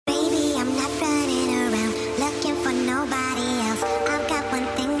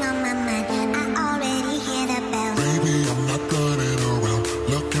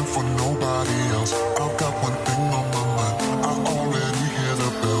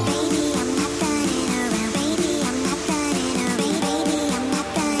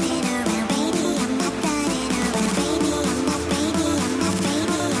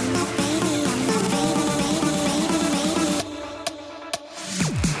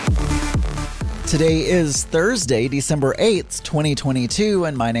Today is Thursday, December 8th, 2022,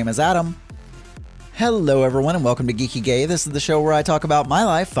 and my name is Adam. Hello, everyone, and welcome to Geeky Gay. This is the show where I talk about my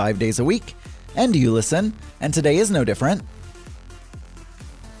life 5 days a week, and you listen, and today is no different.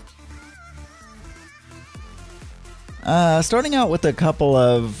 Starting out with a couple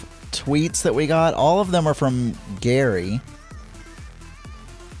of tweets that we got. All of them are from Gary.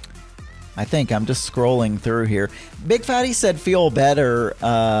 I think I'm just scrolling through here. Big Fatty said feel better,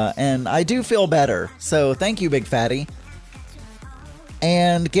 and I do feel better. So thank you, Big Fatty.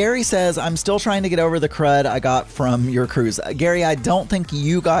 And Gary says, I'm still trying to get over the crud I got from your cruise. Gary, I don't think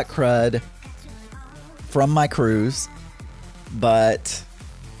you got crud from my cruise, but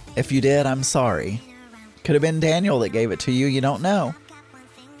if you did, I'm sorry. Could have been Daniel that gave it to you. You don't know.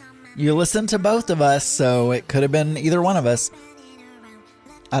 You listened to both of us, so it could have been either one of us.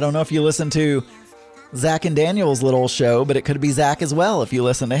 I don't know if you listen to Zach and Daniel's little show, but it could be Zach as well if you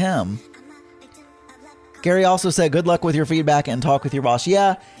listen to him. Gary also said, good luck with your feedback and talk with your boss.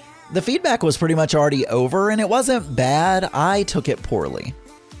 Yeah, the feedback was pretty much already over, and it wasn't bad. I took it poorly.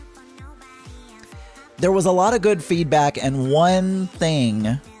 There was a lot of good feedback, and one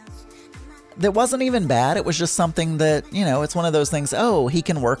thing that wasn't even bad. It was just something that, you know, it's one of those things, oh, he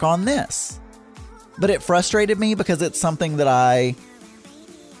can work on this. But it frustrated me because it's something that I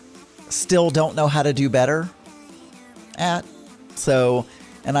still don't know how to do better at. So,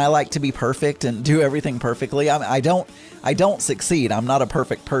 and I like to be perfect and do everything perfectly. I don't succeed. I'm not a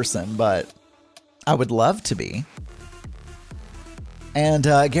perfect person, but I would love to be. And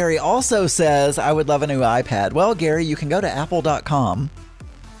Gary also says, I would love a new iPad. Well, Gary, you can go to apple.com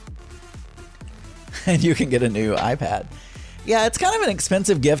and you can get a new iPad. Yeah, it's kind of an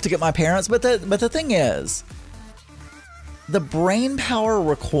expensive gift to get my parents, but the thing is, the brain power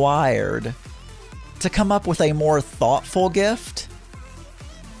required to come up with a more thoughtful gift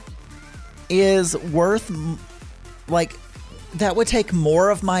is worth, like, that would take more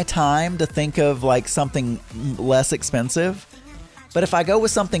of my time to think of like something less expensive. But if I go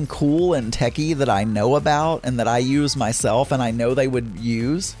with something cool and techie that I know about and that I use myself and I know they would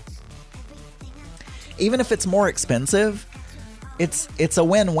use, even if it's more expensive, it's a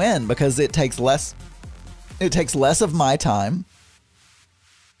win-win because it takes less of my time.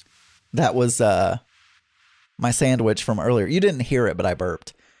 That was my sandwich from earlier. You didn't hear it, but I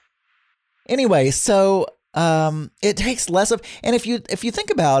burped. Anyway, so it takes less of, and if you think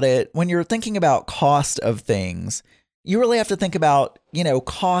about it, when you're thinking about cost of things, you really have to think about, you know,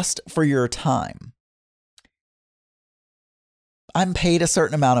 cost for your time. I'm paid a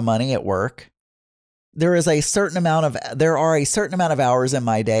certain amount of money at work. There are a certain amount of hours in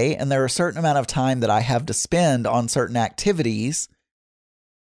my day, and there are a certain amount of time that I have to spend on certain activities.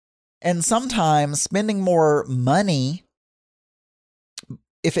 And sometimes spending more money,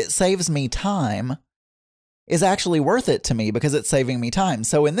 if it saves me time, is actually worth it to me because it's saving me time.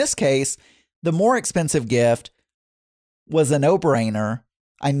 So in this case, the more expensive gift was a no-brainer.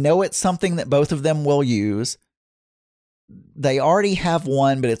 I know it's something that both of them will use. They already have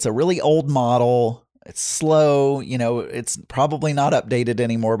one, but it's a really old model. It's slow, you know, it's probably not updated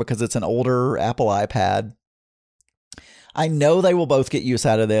anymore because it's an older Apple iPad. I know they will both get use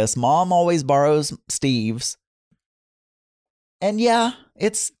out of this. Mom always borrows Steve's. And yeah,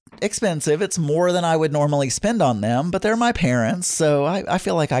 it's expensive. It's more than I would normally spend on them, but they're my parents, so I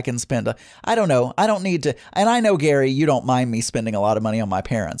feel like I can spend I don't know. I don't need to. And I know, Gary, you don't mind me spending a lot of money on my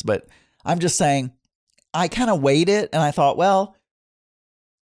parents, but I'm just saying I kind of weighed it and I thought, well,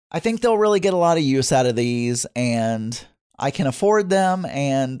 I think they'll really get a lot of use out of these and I can afford them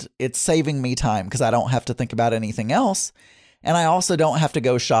and it's saving me time because I don't have to think about anything else. And I also don't have to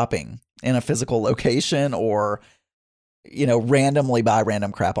go shopping in a physical location or, you know, randomly buy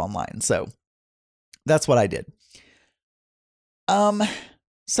random crap online. So that's what I did.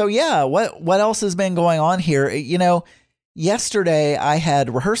 So yeah, what else has been going on here? You know, yesterday I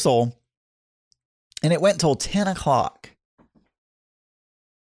had rehearsal and it went till 10 o'clock.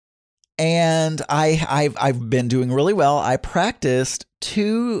 And I've been doing really well. I practiced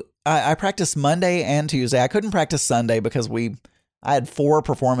Monday and Tuesday. I couldn't practice Sunday because I had 4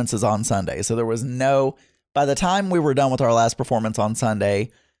 performances on Sunday. So there was by the time we were done with our last performance on Sunday,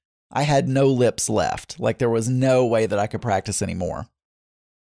 I had no lips left. Like there was no way that I could practice anymore.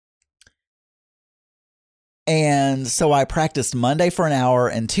 And so I practiced Monday for an hour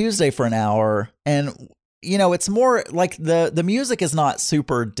and Tuesday for an hour. And, you know, it's more like the music is not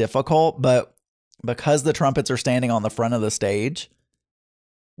super difficult, but because the trumpets are standing on the front of the stage,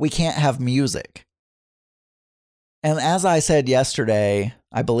 we can't have music. And as I said yesterday,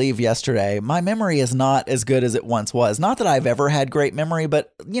 I believe yesterday, my memory is not as good as it once was. Not that I've ever had great memory,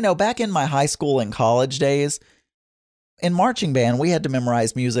 but, you know, back in my high school and college days, in marching band, we had to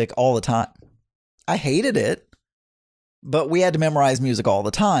memorize music all the time. I hated it, but we had to memorize music all the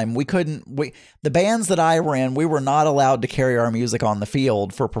time. The bands that I were in, we were not allowed to carry our music on the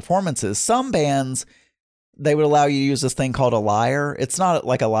field for performances. Some bands, they would allow you to use this thing called a lyre. It's not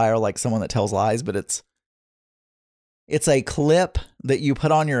like a lyre like someone that tells lies, but it's a clip that you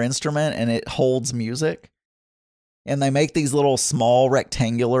put on your instrument and it holds music. And they make these little small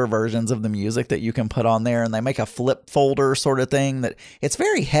rectangular versions of the music that you can put on there. And they make a flip folder sort of thing that it's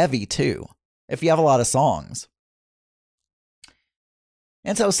very heavy too, if you have a lot of songs.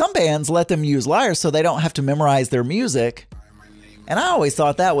 And so some bands let them use lyres so they don't have to memorize their music. And I always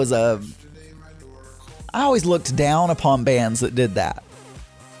thought that was I always looked down upon bands that did that.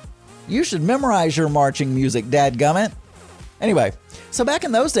 You should memorize your marching music, dadgummit. Anyway, so back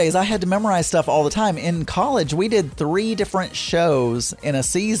in those days, I had to memorize stuff all the time. In college, we did 3 different shows in a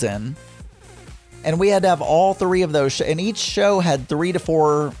season, and we had to have all 3 of those, and each show had 3 to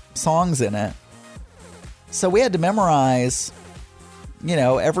 4 songs in it. So we had to memorize, you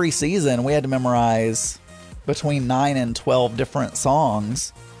know, every season, we had to memorize between 9 and 12 different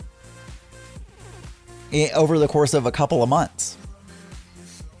songs over the course of a couple of months.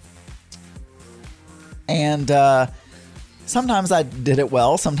 And sometimes I did it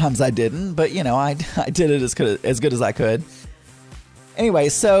well, sometimes I didn't, but you know, I did it as good as I could. Anyway,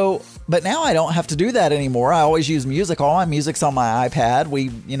 so, but now I don't have to do that anymore. I always use music. All my music's on my iPad.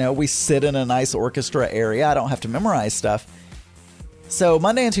 We sit in a nice orchestra area. I don't have to memorize stuff. So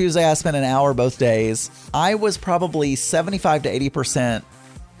Monday and Tuesday, I spent an hour both days. I was probably 75 to 80%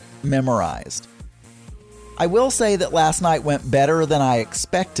 memorized. I will say that last night went better than I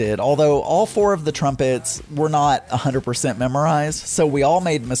expected, although all 4 of the trumpets were not 100% memorized, so we all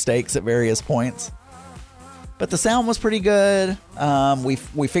made mistakes at various points. But the sound was pretty good.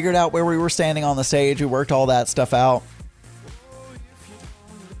 We figured out where we were standing on the stage. We worked all that stuff out.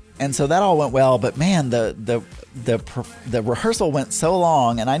 And so that all went well, but man, the rehearsal went so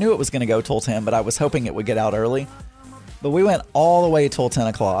long, and I knew it was going to go till 10, but I was hoping it would get out early. But we went all the way till 10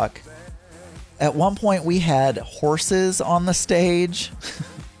 o'clock. At one point, we had horses on the stage.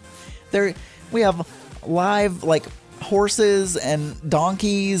 We have live, like, horses and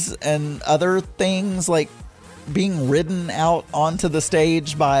donkeys and other things, like, being ridden out onto the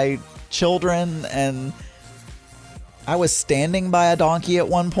stage by children. And I was standing by a donkey at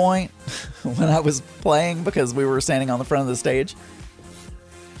one point when I was playing because we were standing on the front of the stage.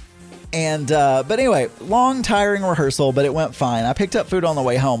 And, but anyway, long, tiring rehearsal, but it went fine. I picked up food on the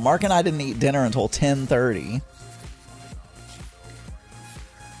way home. Mark and I didn't eat dinner until 10:30.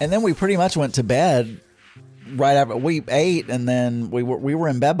 And then we pretty much went to bed right after we ate, and then we were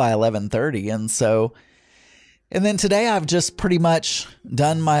in bed by 11:30. And then today I've just pretty much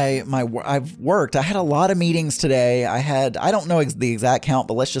done I've worked. I had a lot of meetings today. I don't know the exact count,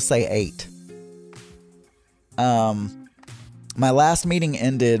 but let's just say 8. My last meeting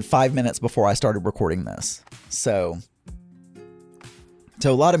ended 5 minutes before I started recording this. So a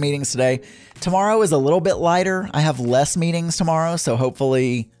lot of meetings today. Tomorrow is a little bit lighter. I have less meetings tomorrow, so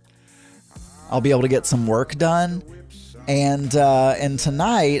hopefully I'll be able to get some work done. And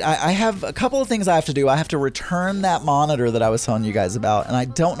tonight, I have a couple of things I have to do. I have to return that monitor that I was telling you guys about, and I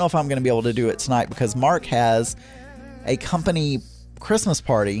don't know if I'm going to be able to do it tonight because Mark has a company Christmas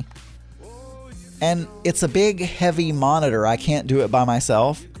party. And it's a big, heavy monitor. I can't do it by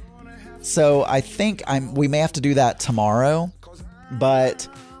myself. So I think we may have to do that tomorrow. But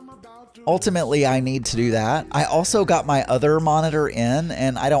ultimately, I need to do that. I also got my other monitor in,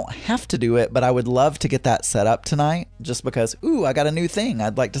 and I don't have to do it, but I would love to get that set up tonight. Just because, I got a new thing.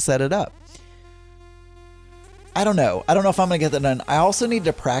 I'd like to set it up. I don't know. I don't know if I'm going to get that done. I also need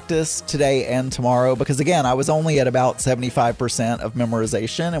to practice today and tomorrow because, again, I was only at about 75% of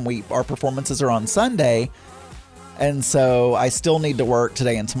memorization, and our performances are on Sunday, and so I still need to work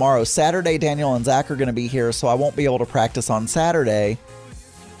today and tomorrow. Saturday, Daniel and Zach are going to be here, so I won't be able to practice on Saturday,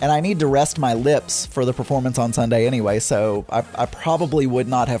 and I need to rest my lips for the performance on Sunday anyway, so I probably would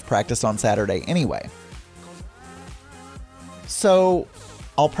not have practiced on Saturday anyway. So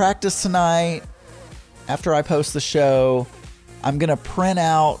I'll practice tonight. After I post the show, I'm going to print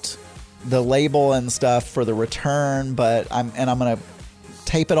out the label and stuff for the return, but I'm going to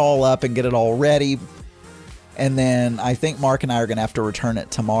tape it all up and get it all ready. And then I think Mark and I are going to have to return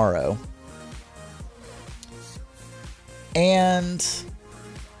it tomorrow. And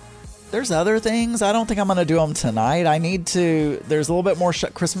there's other things. I don't think I'm going to do them tonight. There's a little bit more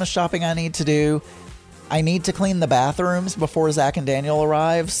Christmas shopping I need to do. I need to clean the bathrooms before Zach and Daniel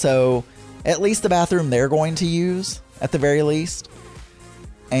arrive. So at least the bathroom they're going to use at the very least.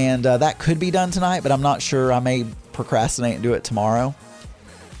 And that could be done tonight, but I'm not sure. I may procrastinate and do it tomorrow.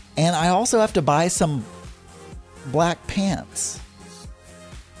 And I also have to buy some black pants.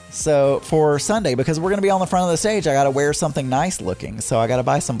 So for Sunday, because we're going to be on the front of the stage, I got to wear something nice looking. So I got to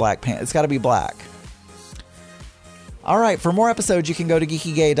buy some black pants. It's got to be black. All right. For more episodes, you can go to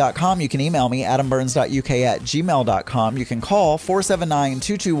geekygay.com. You can email me, adamburns.uk@gmail.com. You can call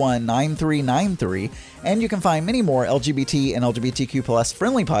 479-221-9393. And you can find many more LGBT and LGBTQ plus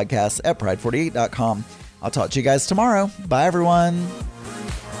friendly podcasts at pride48.com. I'll talk to you guys tomorrow. Bye, everyone.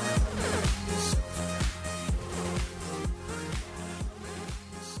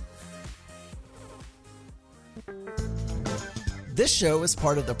 This show is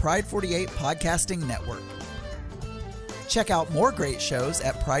part of the Pride 48 Podcasting Network. Check out more great shows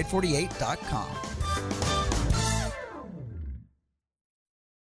at pride48.com.